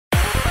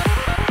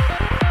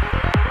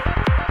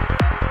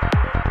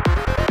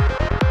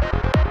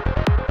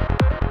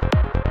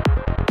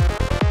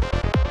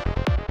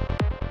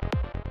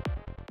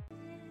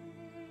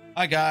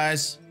Hi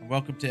guys, and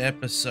welcome to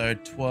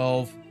episode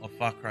 12 of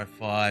Far Cry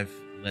 5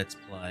 Let's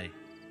Play.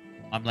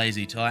 I'm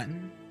Lazy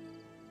Titan,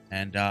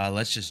 and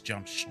let's just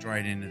jump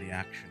straight into the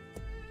action.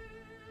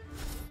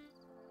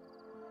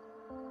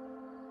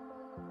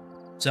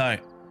 So,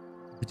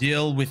 the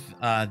deal with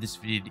this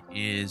vid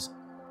is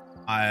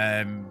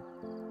I'm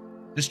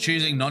just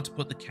choosing not to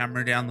put the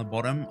camera down the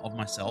bottom of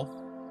myself,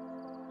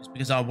 just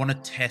because I want to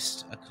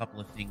test a couple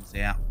of things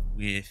out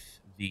with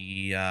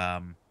the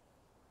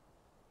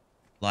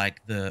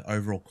like the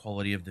overall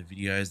quality of the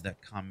videos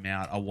that come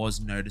out. I was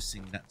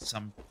noticing that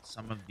some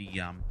of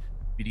the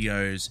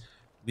videos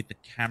with the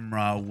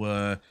camera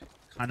were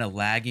kind of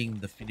lagging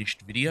the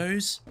finished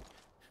videos.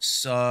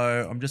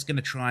 So I'm just going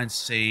to try and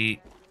see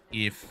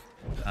if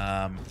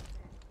you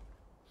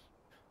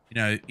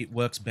know, it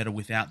works better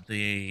without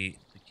the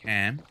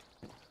cam.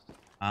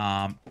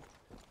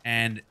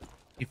 And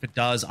if it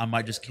does, I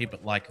might just keep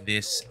it like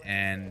this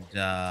and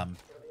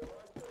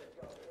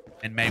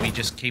maybe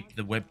just keep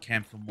the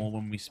webcam for more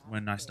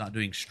when I start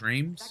doing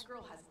streams,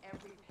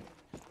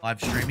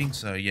 live streaming.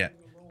 So yeah,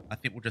 I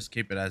think we'll just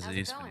keep it as it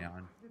is for now.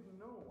 And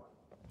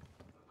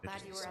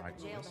Glad you were at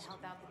the jail to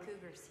help out the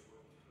Cougars.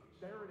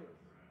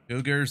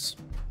 Cougars.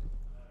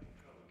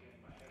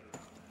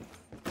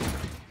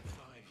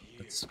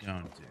 Let's go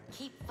and do.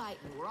 Keep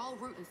fighting. We're all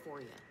rooting for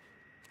you.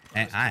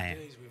 And I am.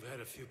 We've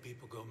had a few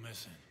people go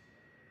missing.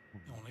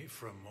 Only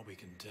from what we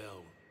can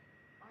tell,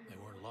 they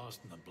weren't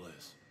lost in the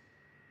bliss.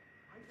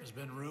 There's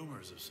been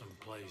rumors of some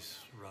place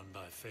run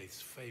by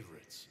Faith's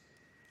favorites.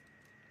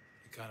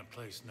 The kind of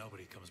place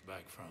nobody comes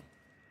back from.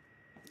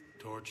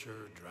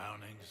 Torture,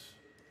 drownings,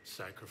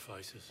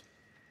 sacrifices.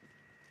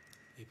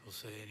 People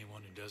say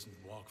anyone who doesn't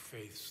walk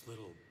Faith's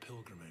little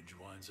pilgrimage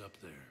winds up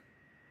there.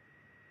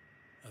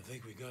 I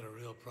think we got a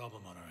real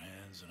problem on our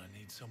hands, and I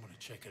need someone to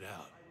check it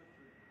out.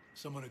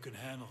 Someone who can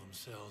handle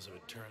themselves if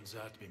it turns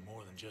out to be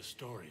more than just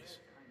stories.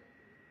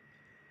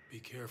 Be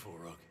careful,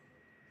 Rook.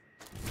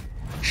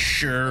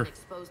 Sure. You've been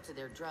exposed to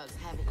their drugs,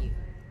 haven't you?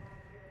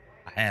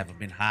 I haven't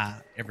been high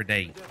every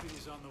day.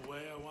 Deputies on the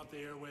way. I want the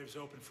airwaves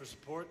open for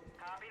support.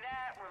 Copy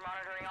that. We're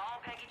monitoring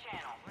all Peggy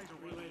channels.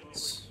 Relay what we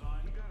S-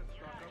 find. We gotta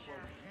stock up while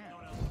we can. No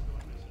one else is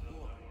going missing.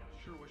 Cool.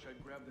 Sure wish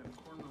I'd grabbed them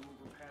corn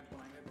remover pads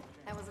when I had the chance.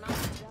 That was an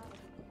awesome job.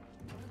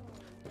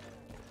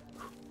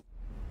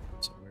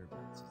 So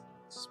whereabouts is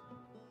this?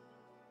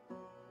 I'm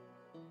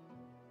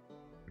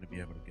gonna be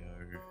able to go.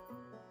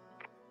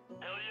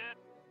 Hell yeah.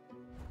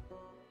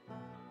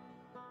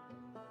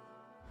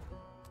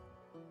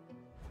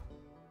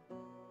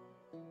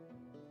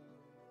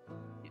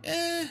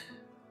 Eh.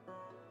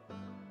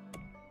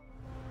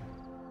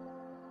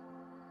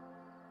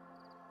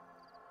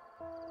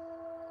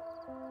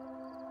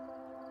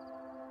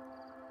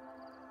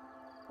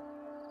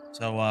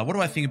 So, what do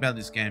I think about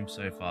this game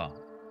so far?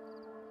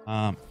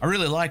 I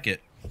really like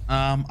it.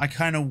 I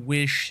kind of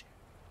wish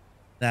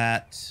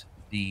that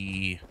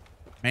the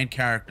main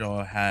character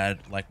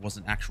was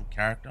an actual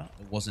character.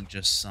 It wasn't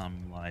just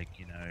some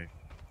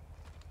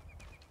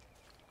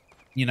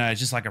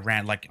just like a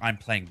rant. Like, I'm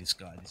playing this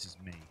guy. This is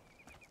me.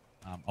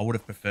 I would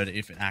have preferred it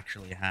if it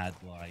actually had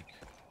like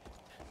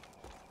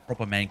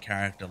proper main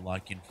character,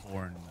 like in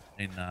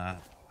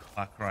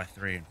Far Cry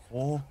 3 and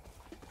 4.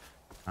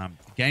 The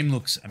game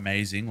looks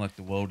amazing. Like,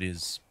 the world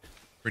is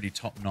pretty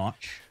top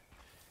notch.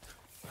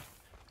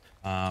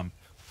 What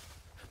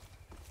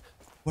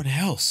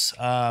else?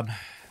 I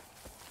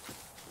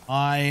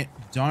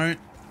don't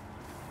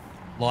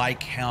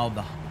like how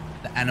the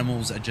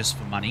animals are just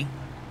for money.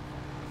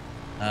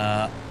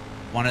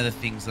 One of the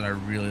things that I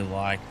really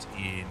liked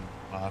in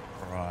Far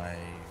Cry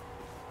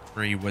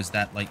 3 was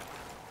that, like,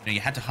 you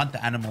had to hunt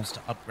the animals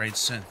to upgrade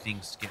certain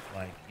things to get,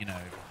 like,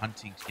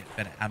 hunting to get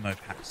better ammo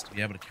packs, to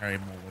be able to carry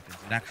more weapons.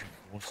 It actually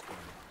forced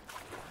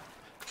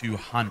you to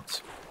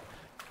hunt,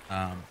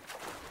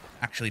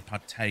 actually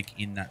partake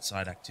in that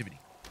side activity.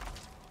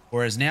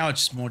 Whereas now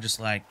it's more just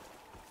like,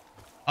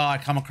 oh, I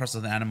come across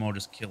an animal,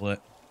 just kill it.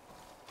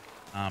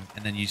 And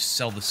then you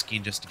sell the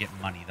skin just to get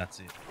money. That's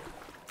it.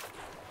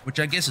 Which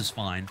I guess is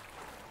fine.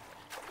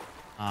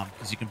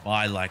 Because you can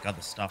buy, like,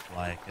 other stuff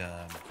like,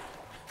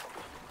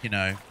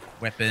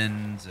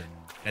 weapons and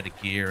better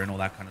gear and all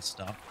that kind of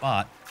stuff.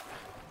 But,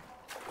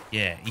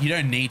 yeah, you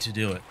don't need to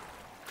do it.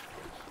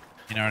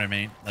 You know what I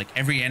mean? Like,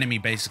 every enemy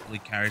basically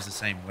carries the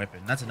same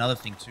weapon. That's another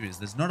thing, too, is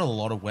there's not a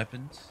lot of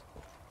weapons.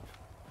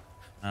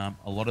 A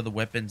lot of the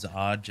weapons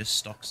are just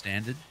stock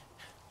standard.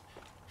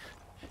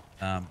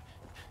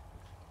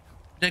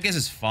 Which I guess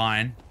is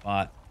fine,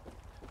 but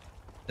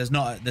there's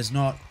not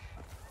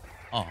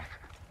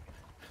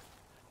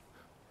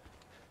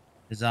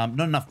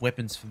enough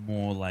weapons for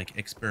more, like,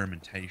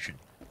 experimentation.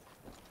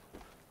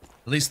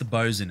 At least the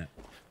bow's in it.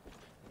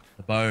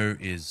 The bow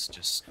is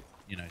just,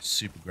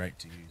 super great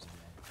to use.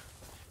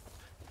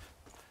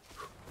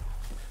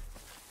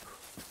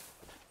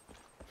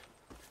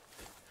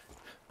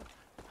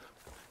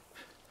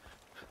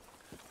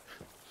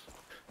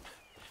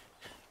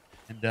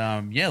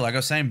 And yeah, like I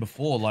was saying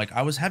before, like,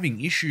 I was having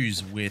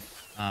issues with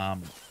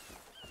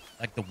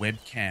like the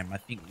webcam. I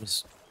think it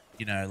was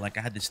you know, like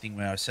I had this thing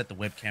where I set the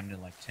webcam to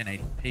like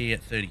 1080p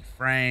at 30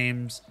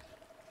 frames.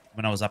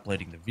 When I was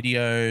uploading the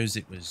videos,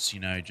 it was, you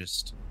know,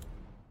 just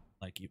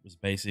like it was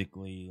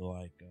basically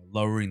like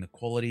lowering the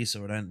quality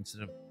so I don't,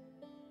 instead of,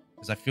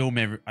 because I film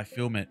it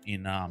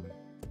in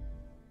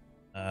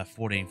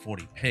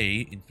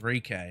 1440p in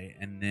 3K,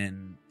 and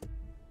then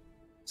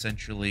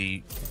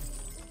essentially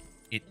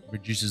it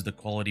reduces the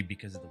quality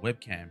because of the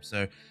webcam.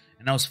 So,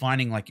 and I was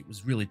finding like it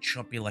was really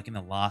choppy, like in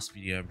the last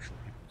video, I'm sure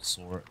people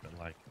saw it, but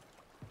like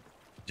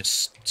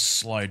just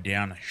slowed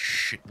down a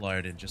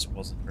shitload and just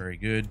wasn't very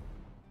good.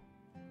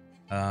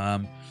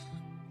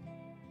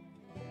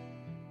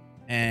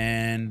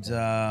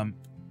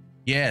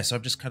 Yeah, so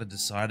I've just kind of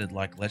decided,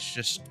 like, let's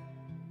just,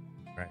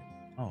 right.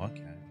 Oh,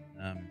 okay.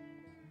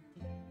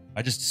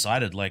 I just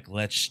decided, like,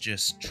 let's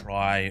just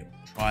try it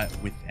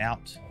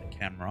without the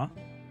camera.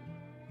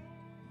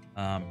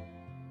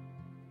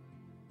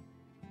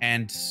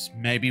 And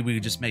maybe we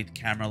could just make the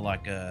camera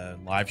like a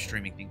live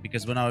streaming thing,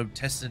 because when I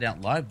tested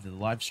out live, the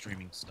live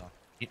streaming stuff,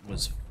 it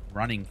was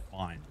running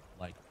fine.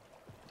 Like,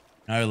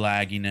 no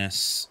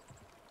lagginess.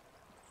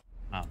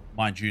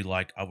 Mind you,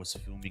 like, I was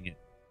filming it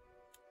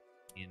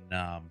in,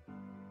 I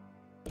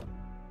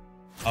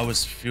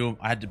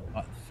had to,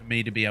 for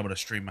me to be able to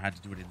stream, I had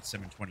to do it in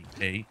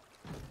 720p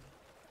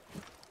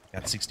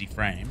at 60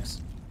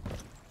 frames.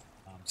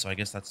 So I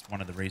guess that's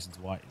one of the reasons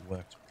why it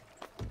worked.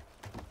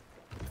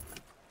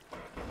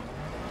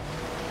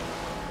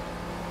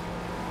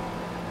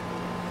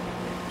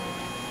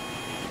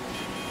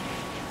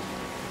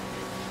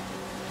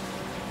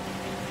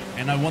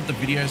 And I want the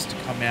videos to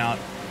come out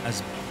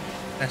as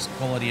best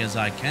quality as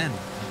I can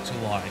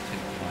until I can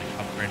like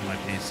upgrade my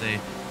PC.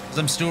 Because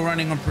I'm still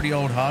running on pretty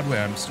old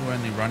hardware. I'm still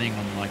only running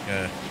on like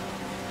a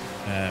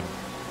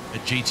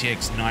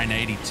GTX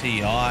 980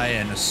 Ti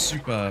and a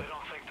super,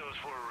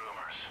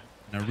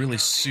 and a really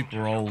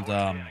super old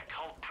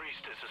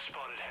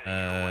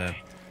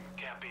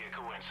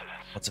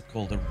what's it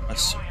called?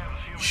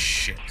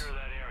 Shit.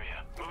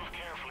 You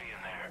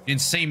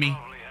didn't see me.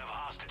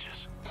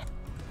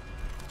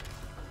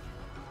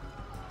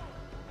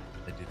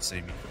 They did see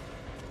me.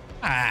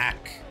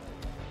 Fuck.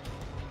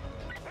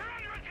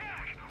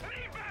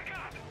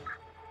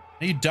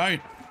 No, you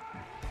don't.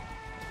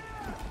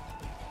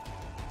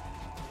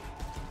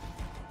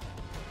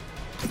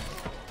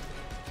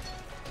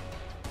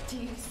 Do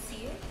you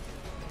see it?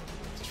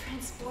 The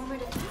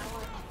transformative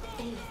power of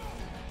faith.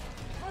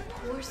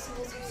 Poor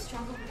souls who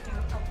struggle with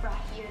doubt are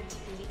brought here to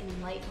be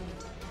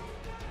enlightened.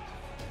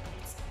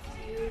 It's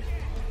beautiful,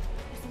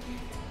 isn't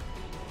it?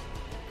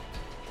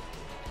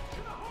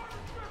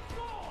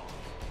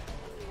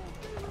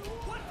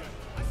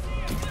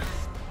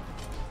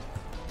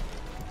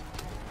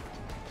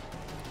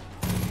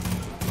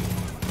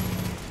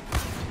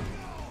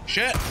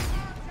 Shit.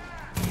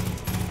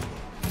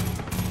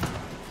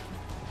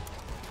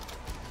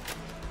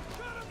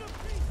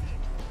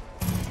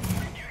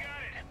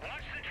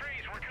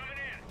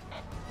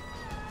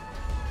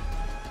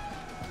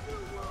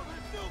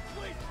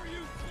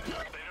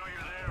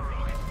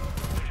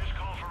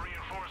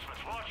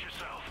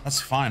 That's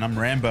fine. I'm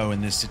Rambo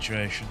in this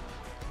situation.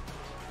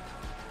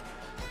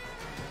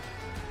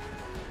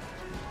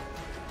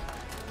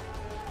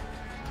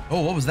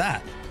 Oh, what was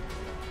that?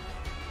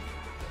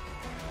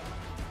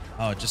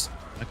 Oh, just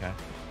okay.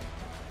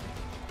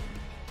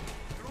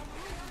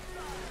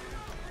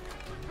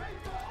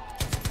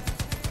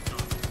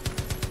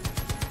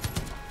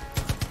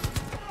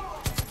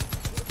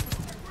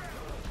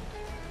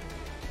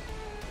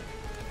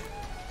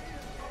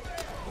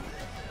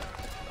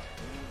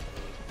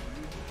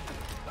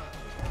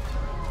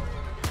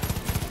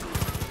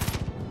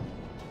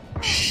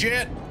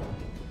 Shit.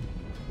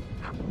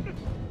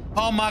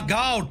 Oh my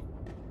God.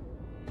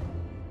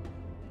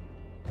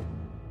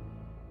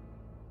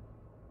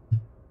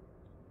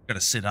 Gotta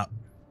sit up,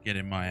 get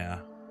in my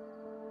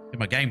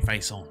game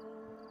face on.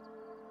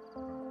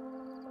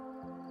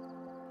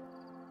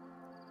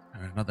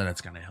 Not that it's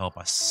gonna help.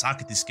 I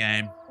suck at this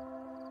game.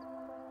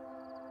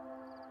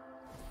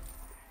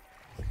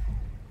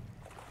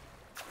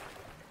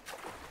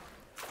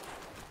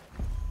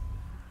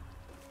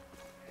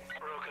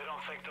 Rook, I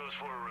don't think those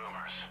were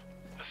rumors.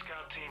 The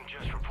scout team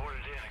just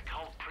reported in a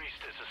cult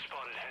priestess is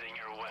spotted heading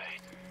your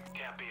way.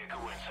 Can't be a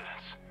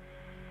coincidence.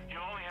 You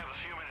only have a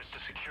few minutes to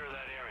secure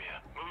that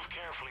area. Move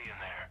carefully in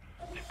there.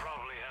 They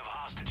probably have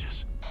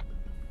hostages.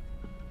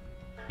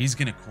 He's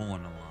gonna call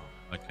an alarm.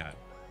 Okay.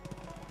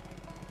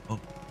 Oh.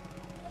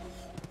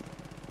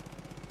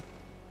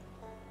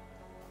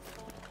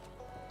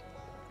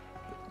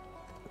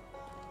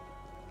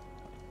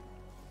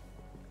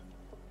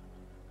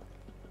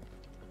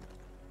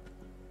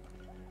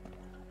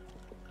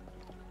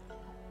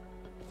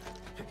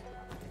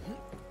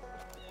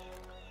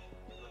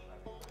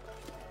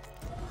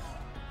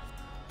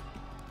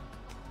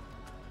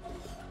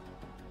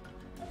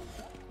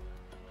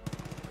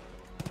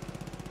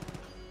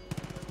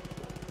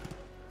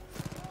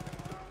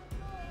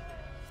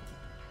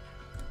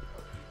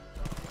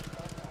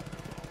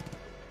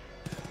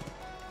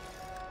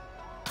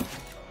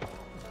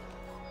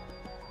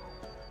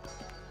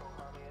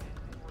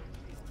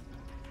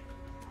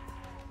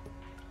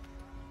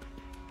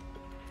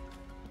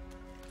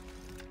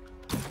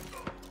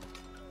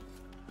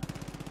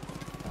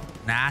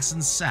 Nice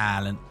and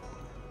silent.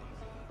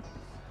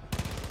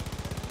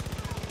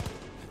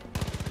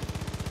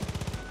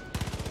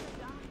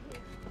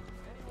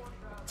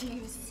 Do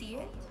you see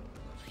it?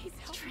 The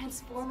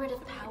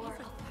transformative power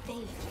of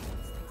faith.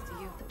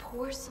 The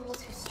poor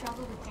souls who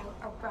struggle with doubt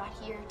are brought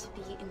here to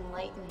be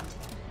enlightened.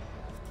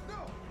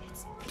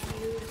 It's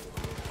beautiful,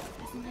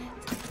 isn't it?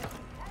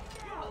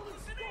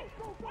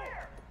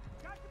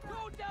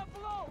 Go down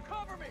below!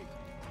 Cover me!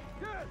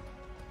 Good!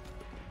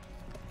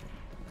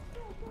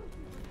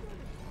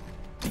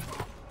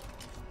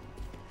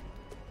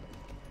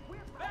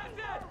 That's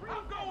it!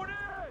 I'm going in!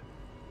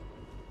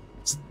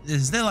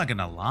 Is there like an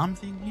alarm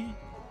thing here?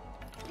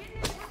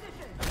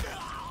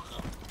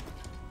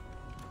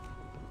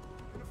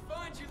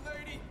 Find you,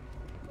 lady!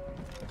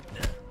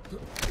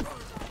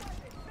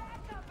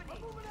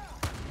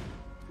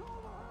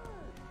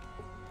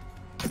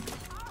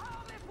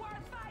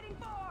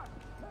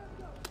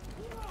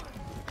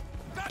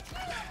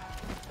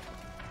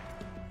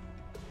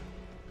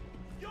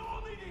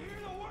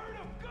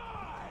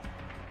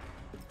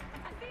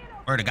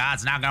 Word of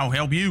God's not gonna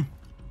help you.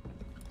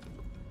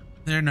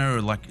 There no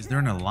like, is there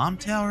an alarm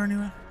tower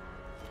anywhere?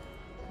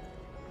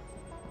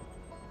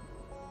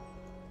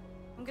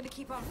 I'm gonna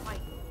keep on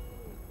fighting.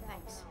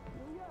 Thanks.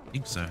 I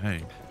think so.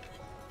 Hey.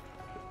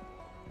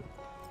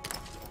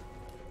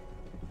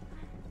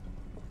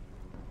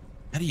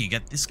 How do you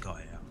get this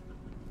guy out?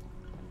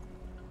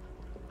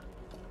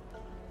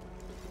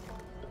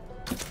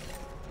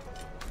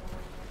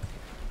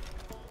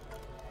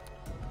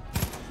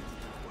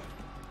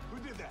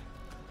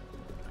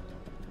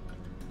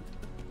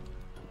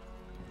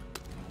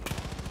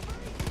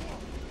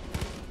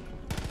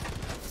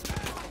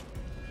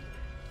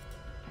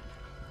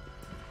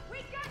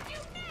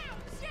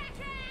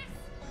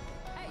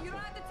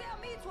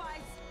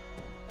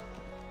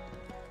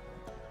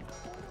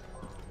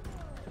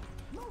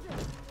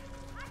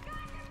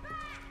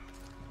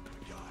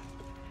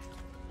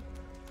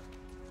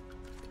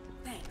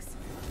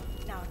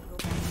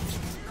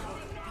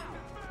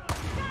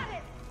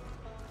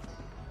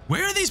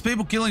 Where are these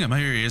people killing him?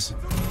 Here he is.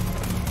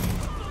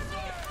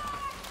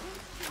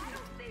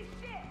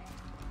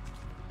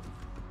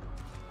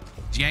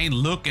 She ain't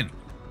looking.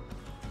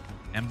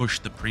 Ambush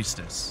the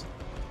priestess.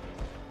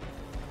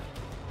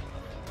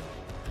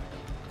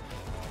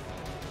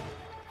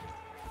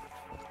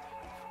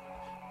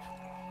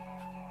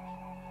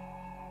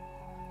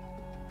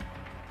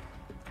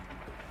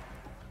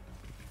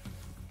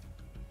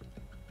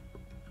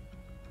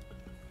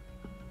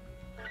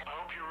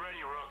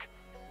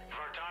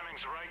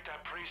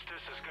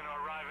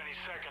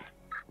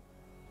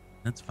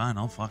 That's fine,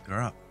 I'll fuck her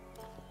up.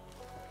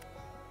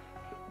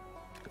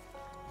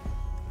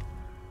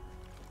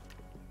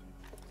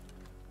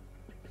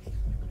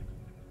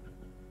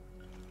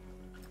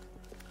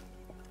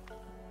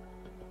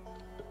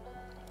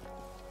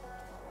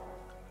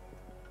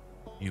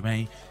 You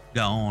ain't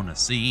gonna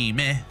see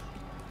me.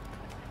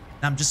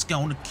 I'm just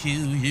gonna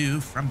kill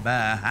you from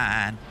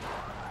behind.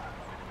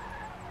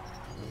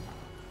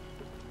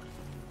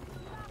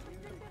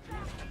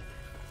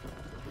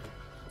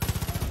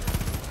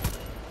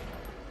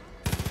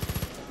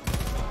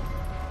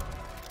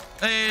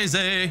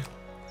 Easy.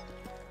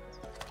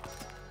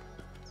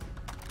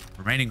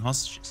 Remaining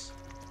hostages.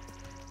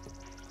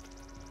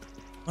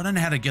 I don't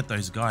know how to get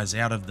those guys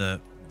out of the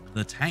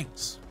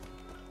tanks.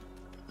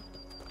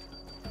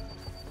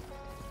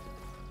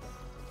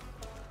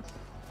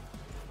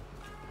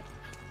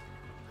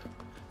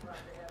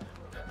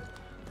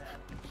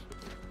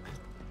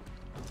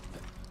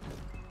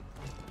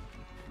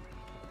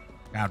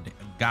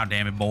 God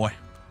damn it, boy.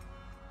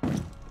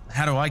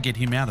 How do I get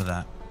him out of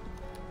that?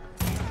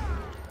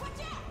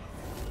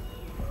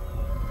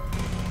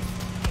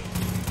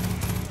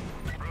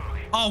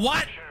 Oh,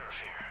 what? Sheriff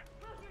here.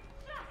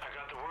 I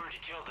got the word you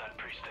killed that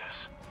priestess.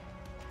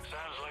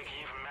 Sounds like you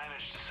even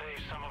managed to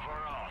save some of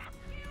our own.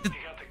 You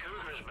got the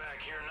Cougars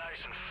back here nice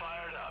and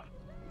fired up.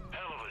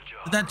 Hell of a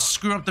job. Did that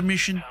screw up the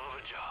mission? Hell of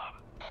a job.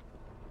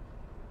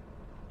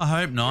 I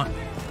hope not.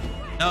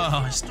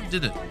 Oh, I still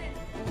did it.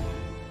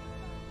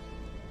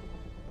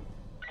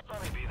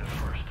 Let me be the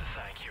first to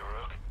thank you,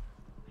 Rook.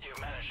 You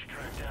managed to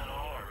track down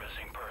all our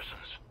missing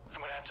persons.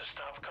 I'm gonna have to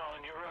stop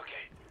calling you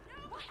Rookie.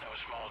 It's no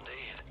small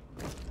deed.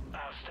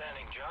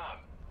 Outstanding job,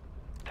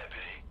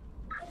 Deputy.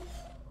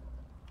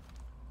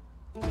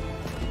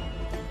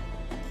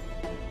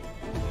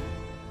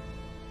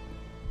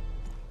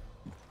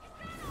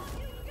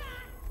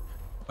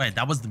 Wait,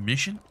 that was the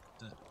mission?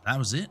 That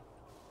was it?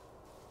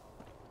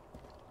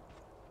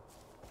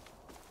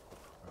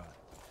 Right.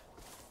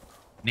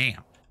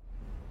 Now.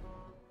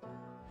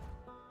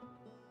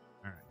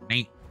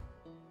 Alright,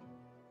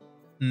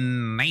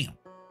 now.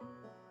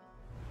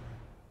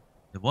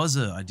 There was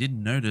I did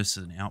notice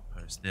an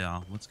outpost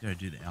there. Let's go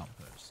do the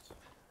outpost.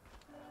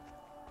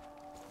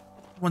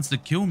 She wants to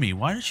kill me.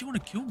 Why does she want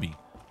to kill me?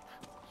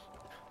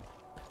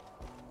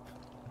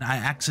 I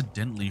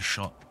accidentally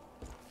shot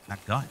that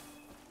guy.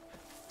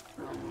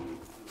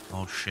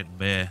 Oh shit,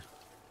 bear.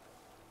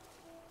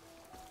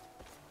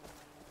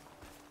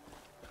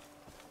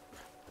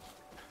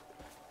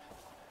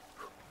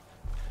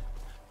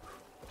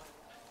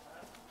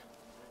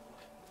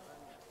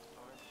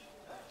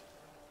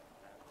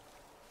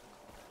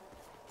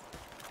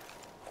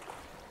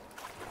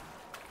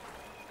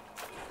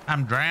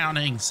 I'm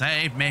drowning.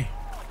 Save me.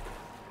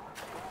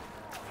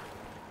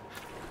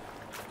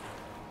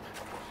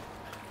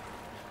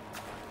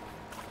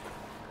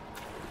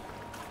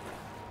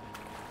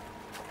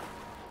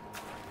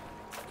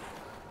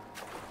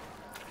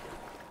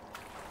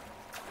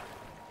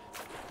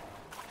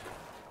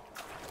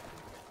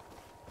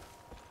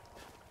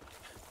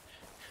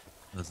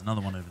 There's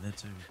another one over there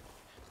too.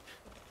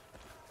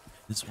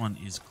 This one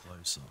is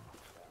closer.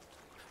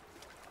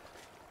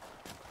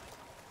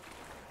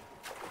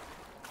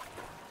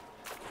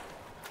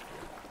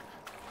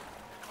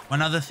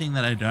 One other thing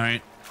that I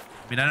don't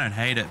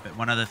hate it, but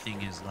one other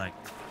thing is like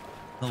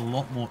a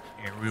lot more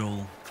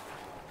aerial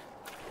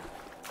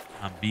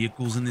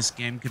vehicles in this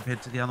game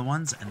compared to the other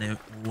ones, and they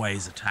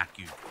always attack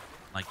you,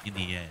 like in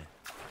the air.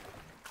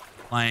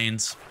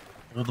 Planes,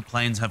 all the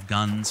planes have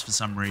guns for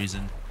some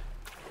reason.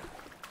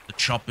 The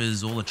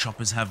choppers, all the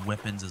choppers have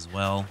weapons as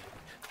well.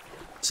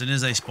 As soon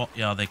as they spot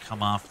you, they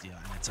come after you,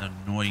 and it's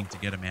annoying to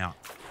get them out,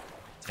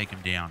 take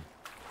them down.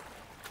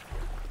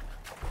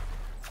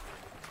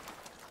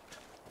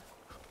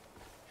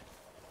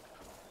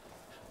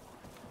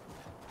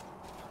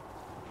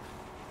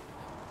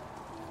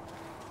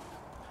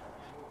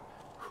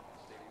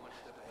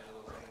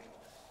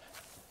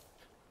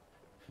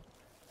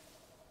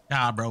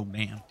 Ah, broke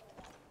down.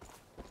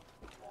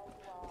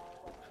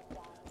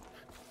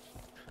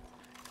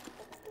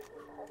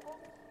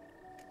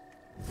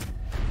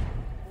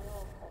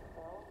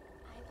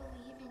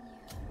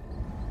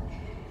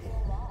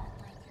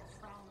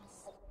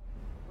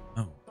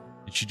 Oh,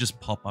 did she just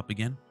pop up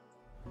again?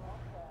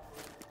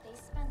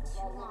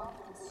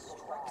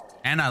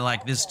 And I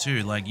like this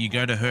too. Like you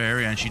go to her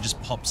area and she just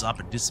pops up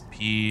and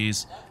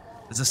disappears.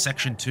 There's a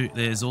section too.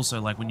 There's also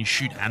like when you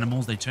shoot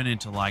animals, they turn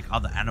into like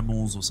other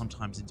animals or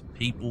sometimes into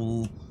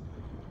people.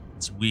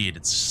 It's weird.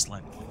 It's just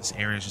like this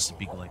area is just a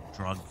big like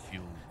drug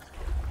fuel.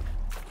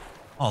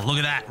 Oh, look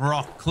at that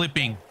rock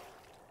clipping.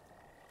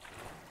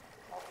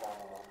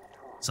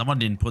 Someone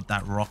didn't put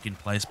that rock in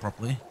place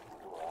properly.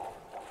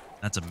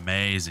 That's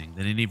amazing.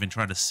 They didn't even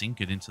try to sink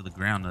it into the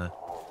ground to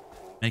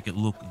make it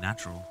look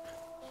natural.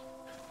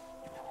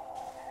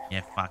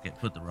 Yeah, fuck it.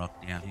 Put the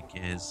rock down. Who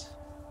cares?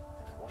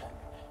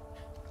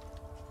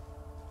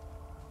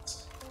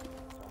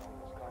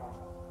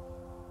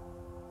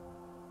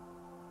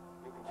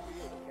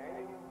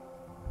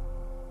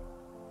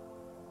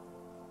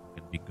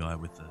 Big guy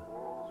with the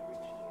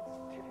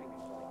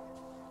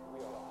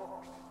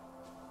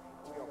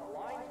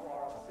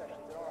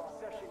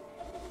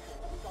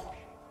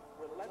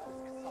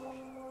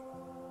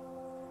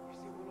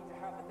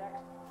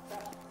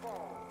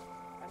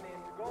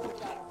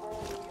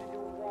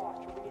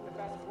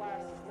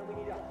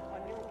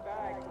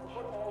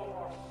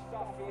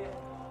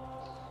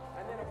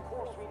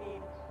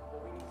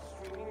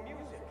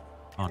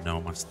oh no,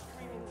 my stuff.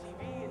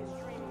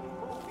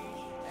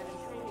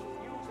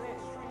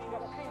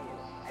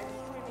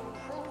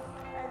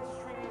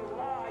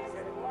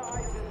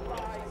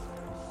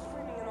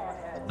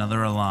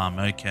 Another alarm,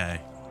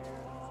 okay.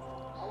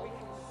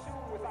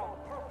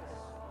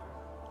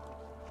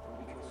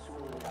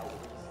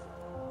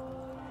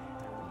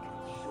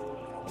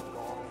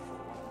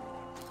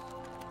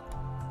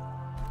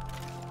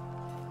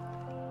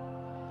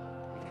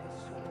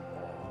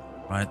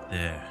 Right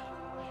there.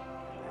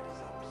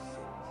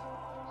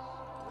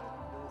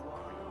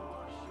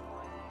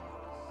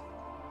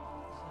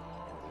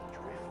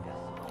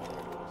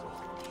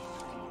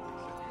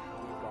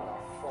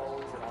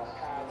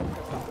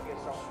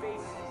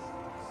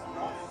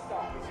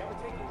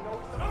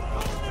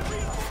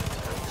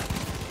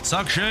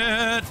 Suck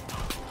shit!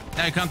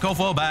 They can't go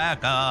for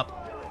backup.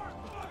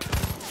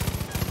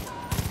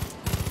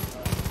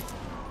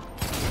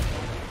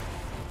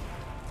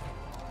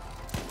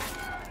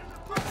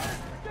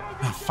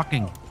 Oh,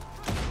 fucking.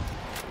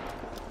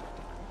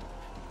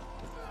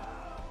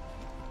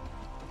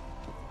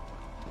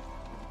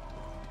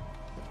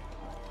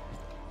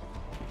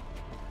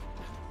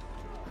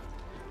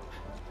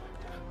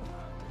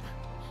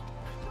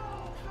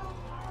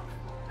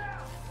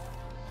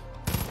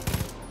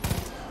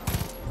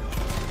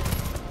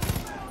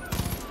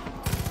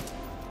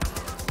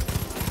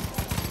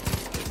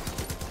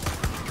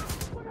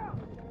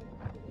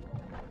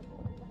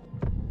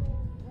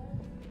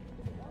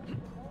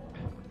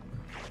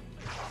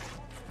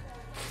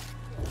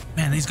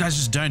 Man, these guys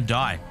just don't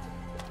die.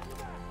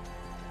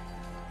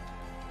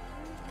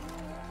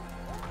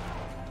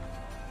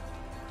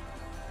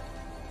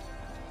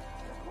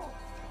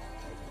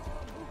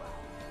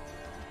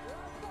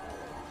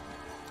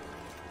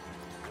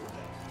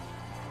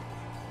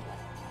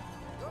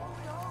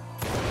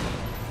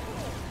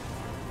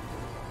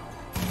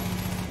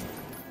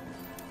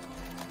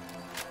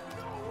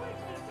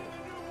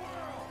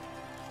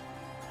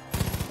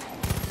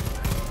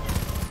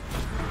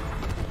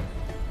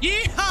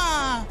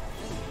 Yeehaw!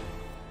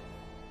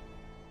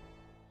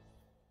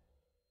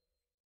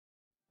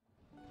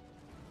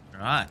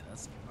 Right,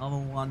 that's another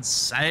one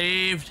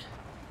saved.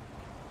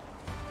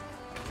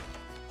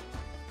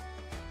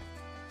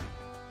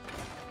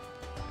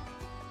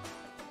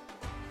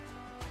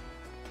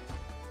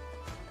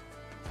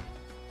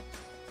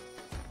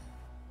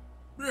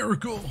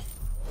 miracle.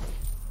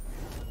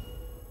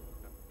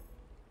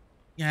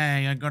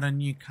 Yay, I got a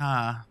new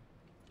car.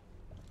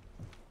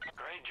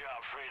 Great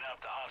job freeing up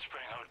the Hot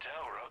Spring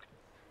Hotel, Rook.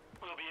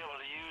 We'll be able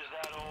to use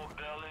that old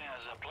building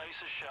as a place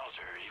of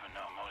shelter, even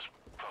though most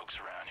folks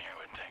around here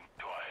would think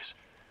twice.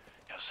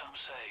 You know, some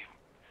say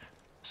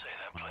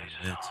that place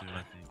is There haunted. too,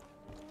 I think.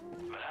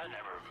 But I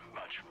never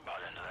much bought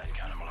into that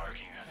kind of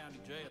malarkey.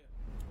 County jail.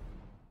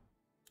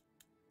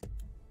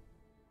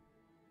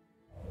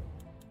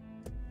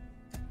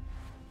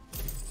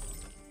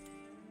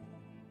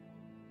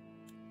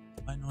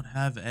 Why not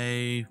have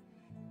a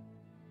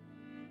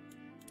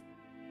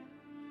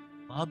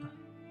club?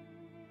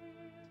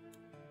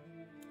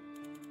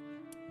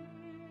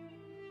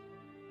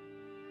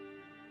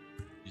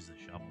 Use the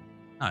shovel.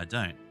 No, I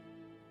don't.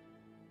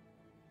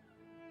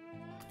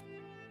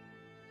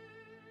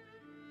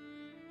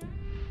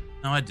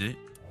 No, I do.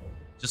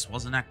 Just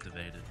wasn't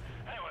activated.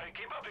 Anyway,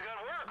 keep up your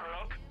good work,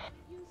 Rook.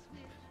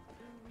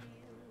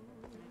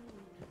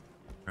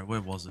 Right,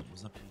 where was it? It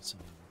was up here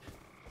somewhere.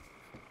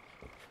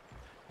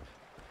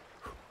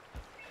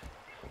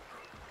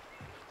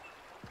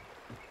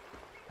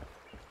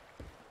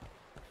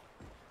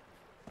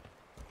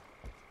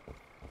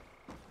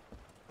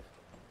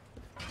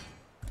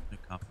 No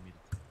car for me to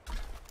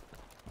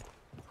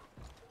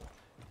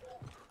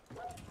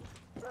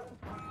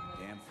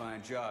Damn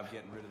fine job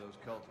getting rid of those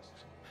cultists.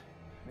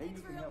 Maybe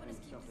you can help me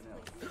with something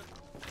else.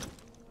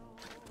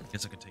 I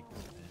guess I could take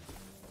this down.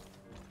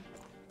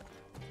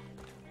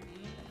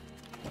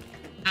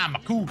 I'm a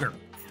cougar.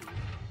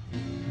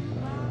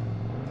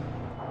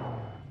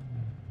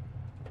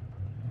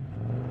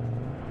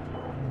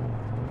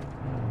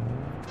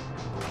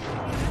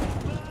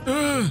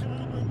 Ugh.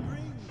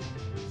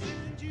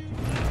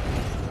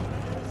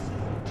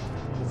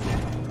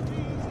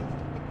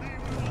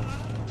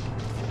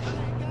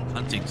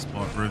 Hunting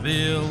spot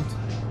revealed.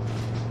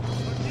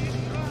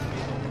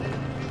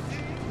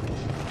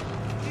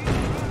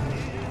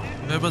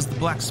 Where was the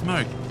black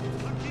smoke?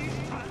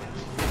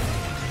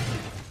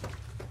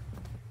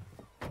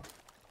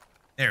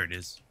 There it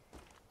is.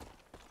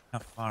 How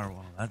far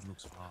away? That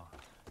looks far.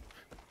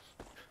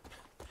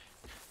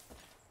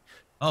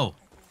 Oh.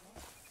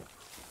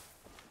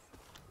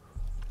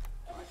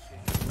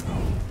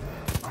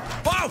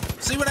 Whoa!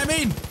 See what I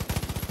mean?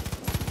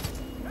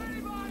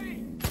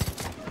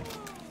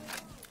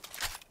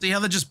 See how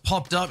they just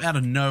popped up out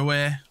of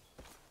nowhere?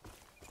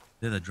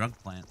 They're the drug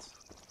plants.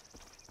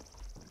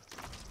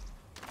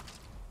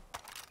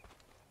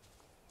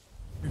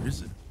 Where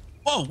is it?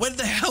 Whoa, where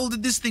the hell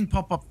did this thing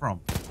pop up from?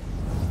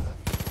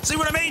 See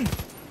what I mean?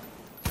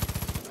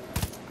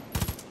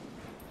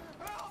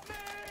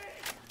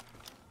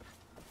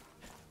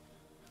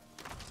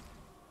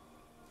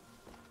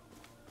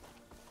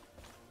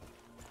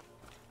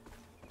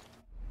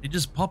 They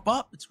just pop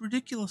up. It's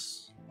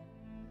ridiculous.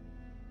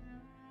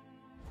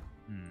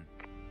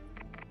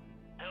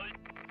 Hell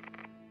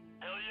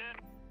yeah.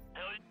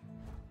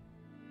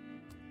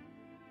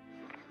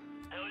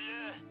 Hell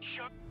yeah.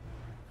 Sure.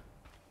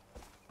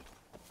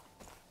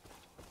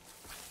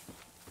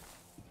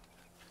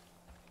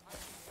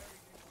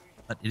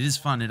 But it is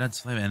fun. It adds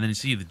flavor. And then you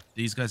see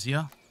these guys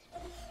here.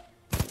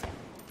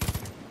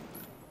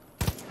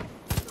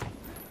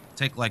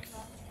 Take like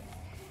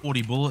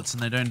 40 bullets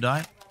and they don't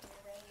die.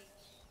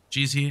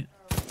 She's here.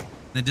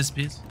 And it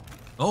disappears.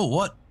 Oh,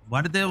 what?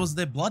 Why did was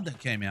there blood that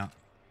came out?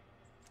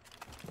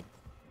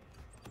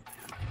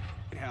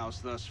 The White House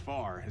thus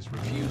far has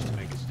refused to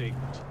make a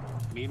statement.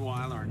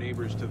 Meanwhile, our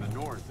neighbors to the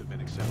north have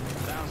been accepting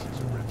thousands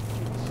of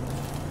refugees.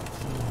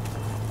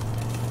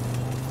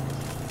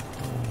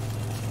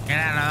 Get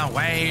out of the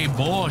way,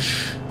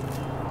 Bush.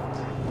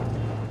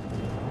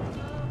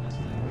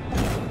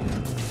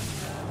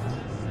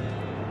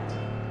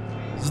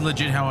 This is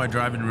legit how I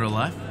drive in real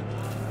life.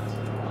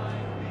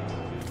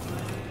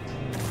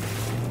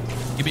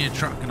 Give me a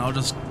truck and I'll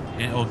just,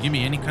 or give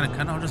me any kind of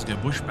gun, I'll just go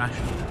bush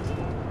bashing.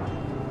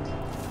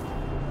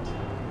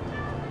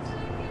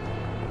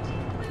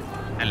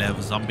 Hello,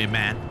 zombie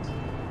man.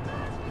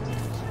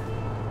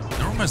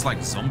 They're almost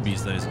like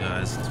zombies, those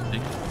guys. It's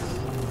ridiculous.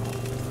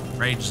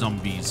 Rage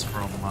zombies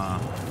from,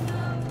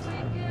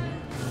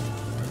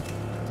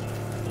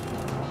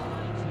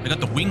 they got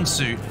the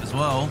wingsuit as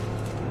well.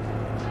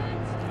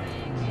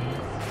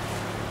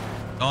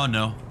 Oh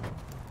no.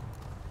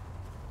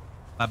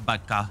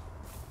 Babaka.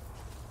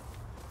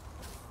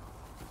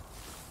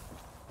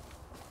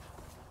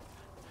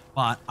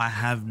 But I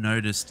have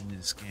noticed in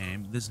this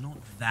game, there's not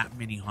that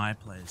many high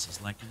places.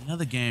 Like in the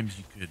other games,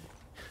 you could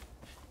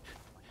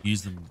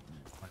use them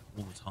like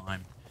all the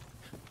time.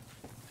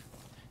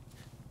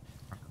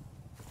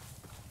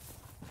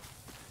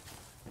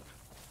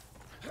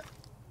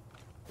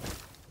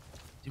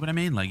 See what I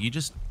mean? Like you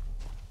just,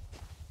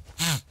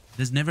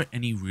 there's never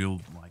any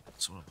real like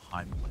sort of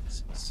high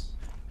places.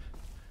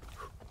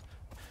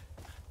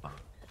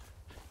 Fuck.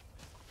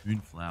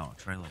 Moonflower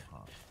Trailer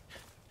Park.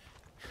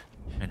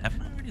 Wait,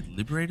 haven't I already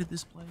liberated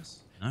this place?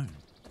 No.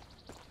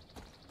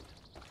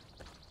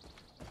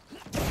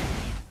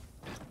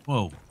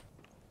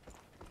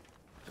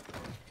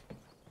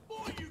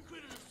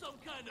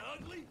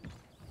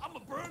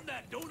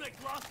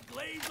 frost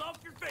glaze off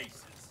your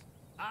faces.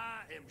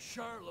 I am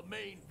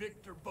Charlemagne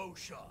Victor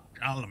Beauchamp.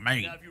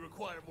 Charlemagne. Now, if you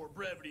require more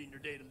brevity in your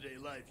day-to-day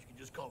life, you can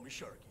just call me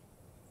Sharky.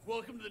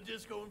 Welcome to the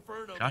Disco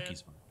Inferno, man.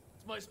 Sharky's fun.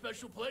 It's my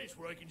special place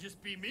where I can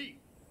just be me,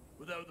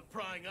 without the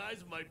prying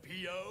eyes of my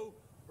PO,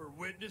 or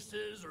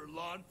witnesses, or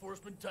law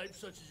enforcement types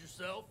such as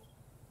yourself.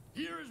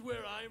 Here is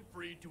where I am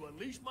free to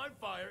unleash my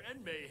fire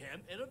and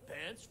mayhem in a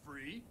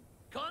pants-free,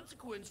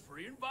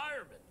 consequence-free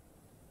environment.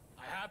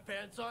 I have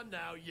pants on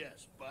now,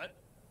 yes, but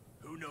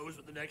who knows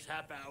what the next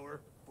half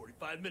hour,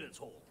 45 minutes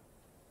hold.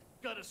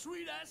 Got a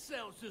sweet-ass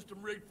sound system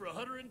rigged for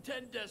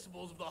 110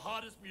 decibels of the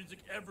hottest music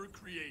ever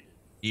created.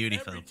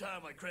 Beautiful. Every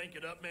time I crank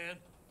it up, man,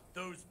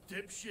 those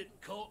dipshit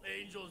cult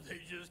angels, they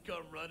just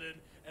come running,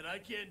 and I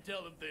can't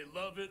tell if they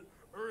love it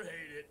or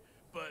hate it,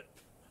 but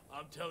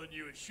I'm telling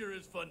you, it sure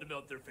is fun to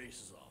melt their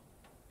faces off.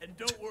 And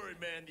don't worry,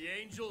 man, the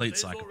angel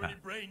is already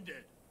brain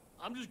dead.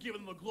 I'm just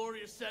giving them a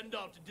glorious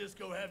send-off to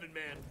disco heaven,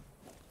 man.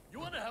 You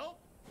want to help?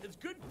 It's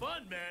good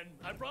fun, man.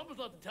 I promise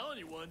not to tell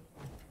anyone.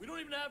 We don't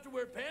even have to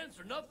wear pants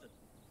or nothing.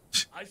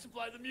 I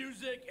supply the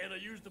music, and I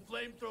use the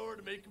flamethrower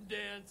to make them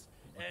dance,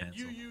 and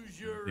you use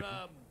your,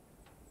 I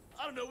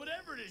don't know,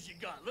 whatever it is you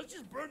got. Let's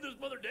just burn this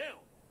mother down.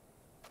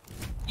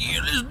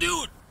 Yeah, let's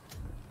do it.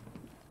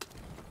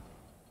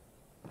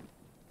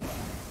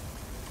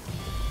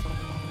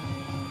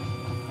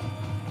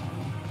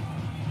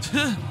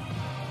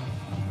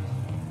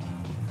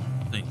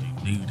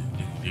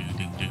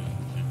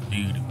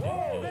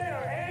 Whoa, they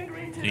are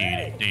angry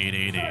today.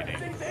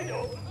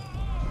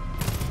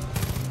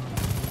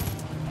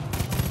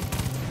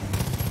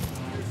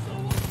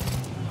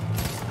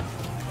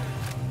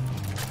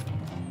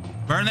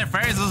 Burn their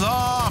faces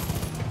off.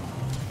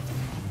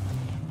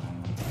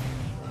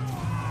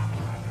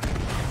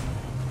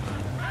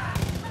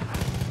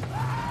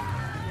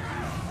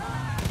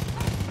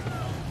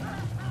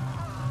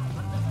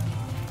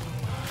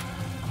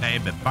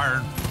 Baby,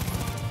 burn.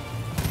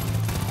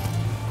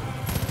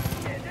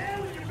 Get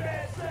down with your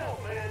bad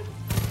self, man.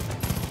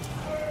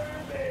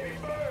 Burn, baby,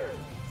 burn.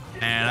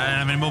 And I don't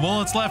have any more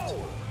bullets left.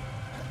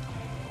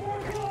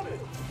 More coming.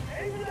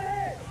 Aim for the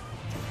head.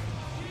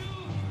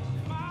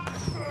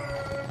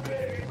 Burn,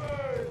 baby,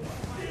 burn.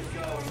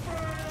 Disco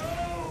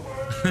Inferno.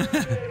 Burn,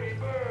 baby,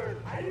 burn.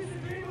 I used to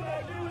dream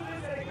about doing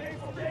this at a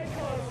Grateful Dead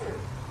concert.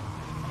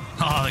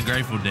 Oh, the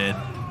Grateful Dead.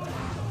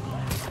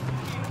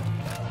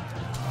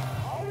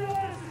 I'll be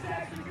honest, it's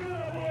actually good.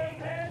 I'm wearing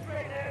pants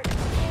right now.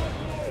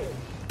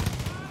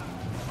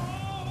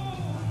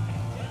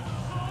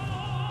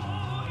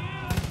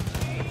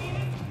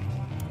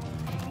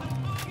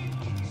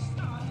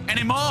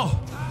 Any more? Dang,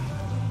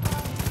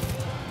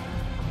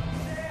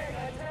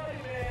 I tell you,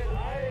 man, I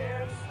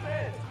am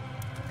spent.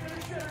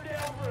 Gonna shut her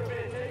down for a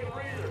bit, take a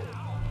breather.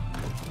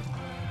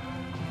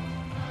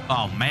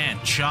 Oh man,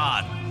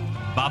 Chad.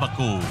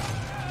 Babacool.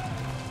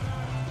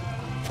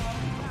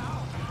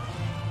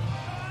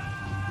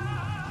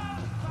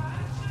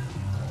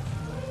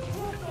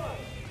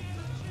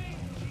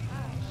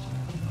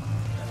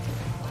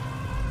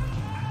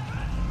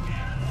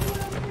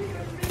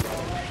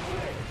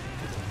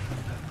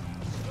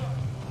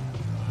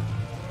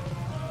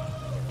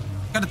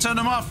 Gotta turn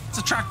them off. It's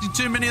attracting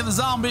too many of the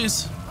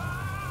zombies.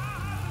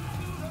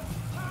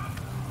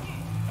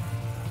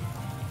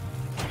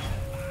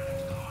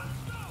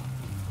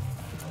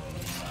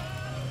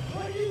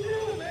 What are you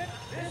doing, man?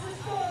 This is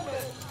fun,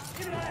 but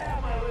even I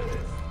have my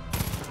limits.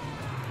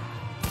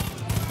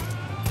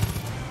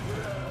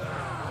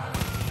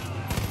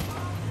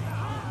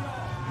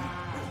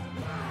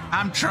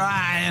 I'm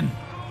trying.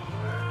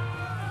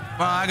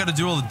 Well, I gotta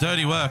do all the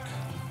dirty work.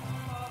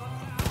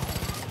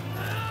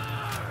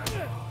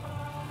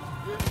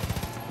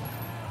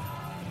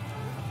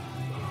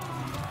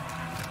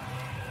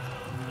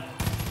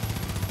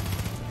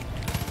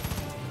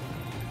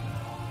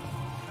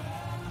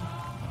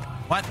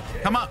 What?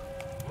 Come up.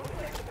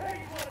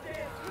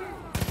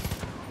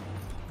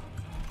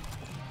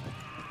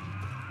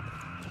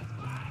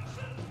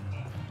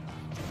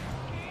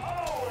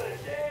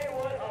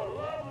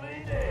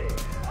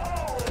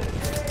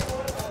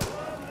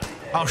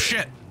 Oh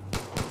shit.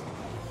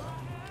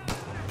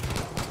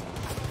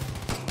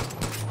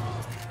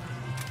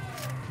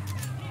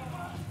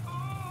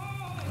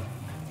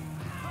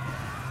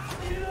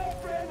 Get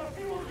up, Fred, my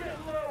fuel's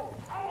getting low.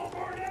 I will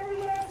burn every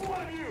last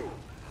one of you.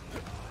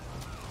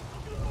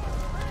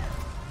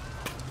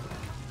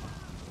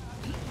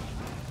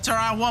 It's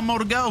alright, one more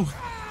to go.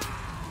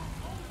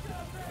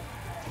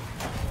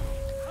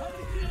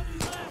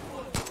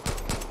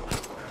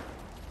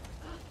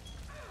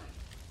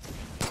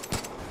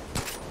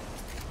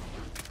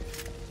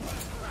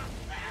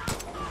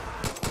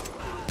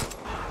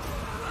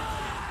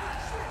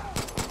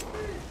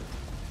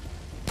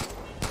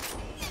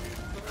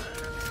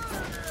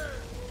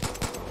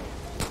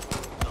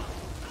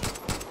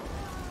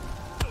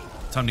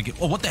 Time to get.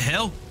 Oh, what the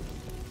hell?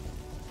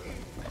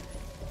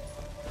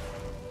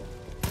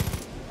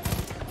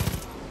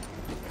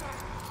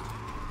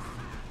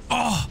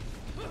 Oh,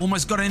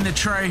 almost got in the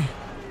tray.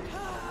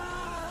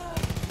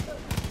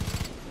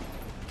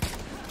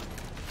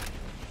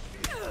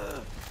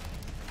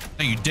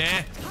 Don't you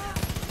dare.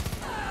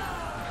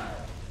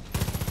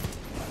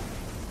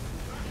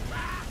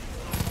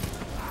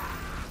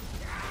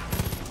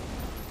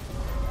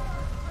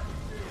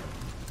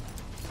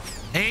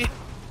 Hey,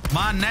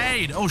 my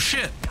nade. Oh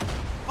shit.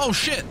 Oh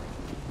shit.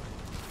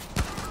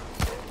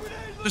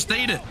 Just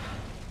eat it.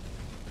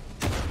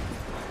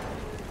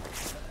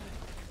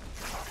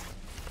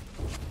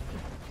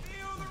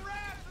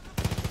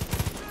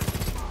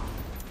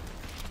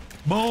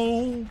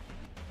 Boom.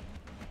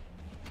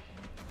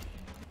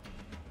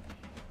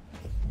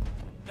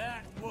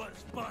 That was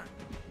fun.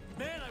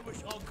 Man, I wish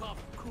all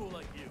cops were cool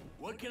like you.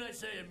 What can I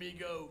say,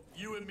 amigo?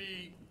 You and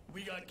me,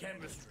 we got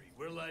chemistry.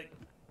 We're like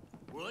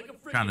a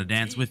freaking Trying to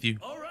dance team. with you.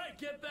 All right,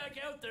 get back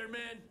out there,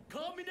 man.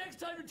 Call me next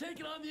time you're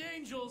taking on the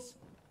Angels.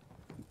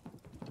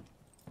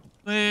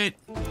 Wait.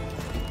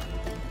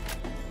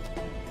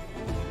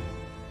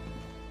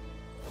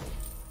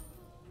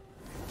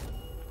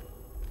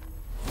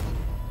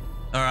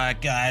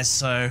 Alright guys,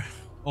 so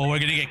we're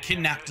gonna get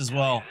kidnapped as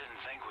well.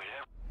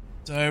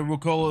 So we'll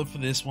call it for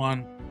this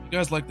one. If you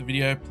guys like the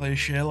video, please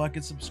share, like,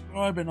 and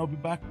subscribe, and I'll be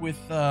back with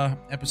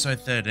episode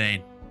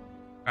 13.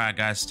 Alright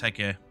guys, take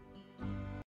care.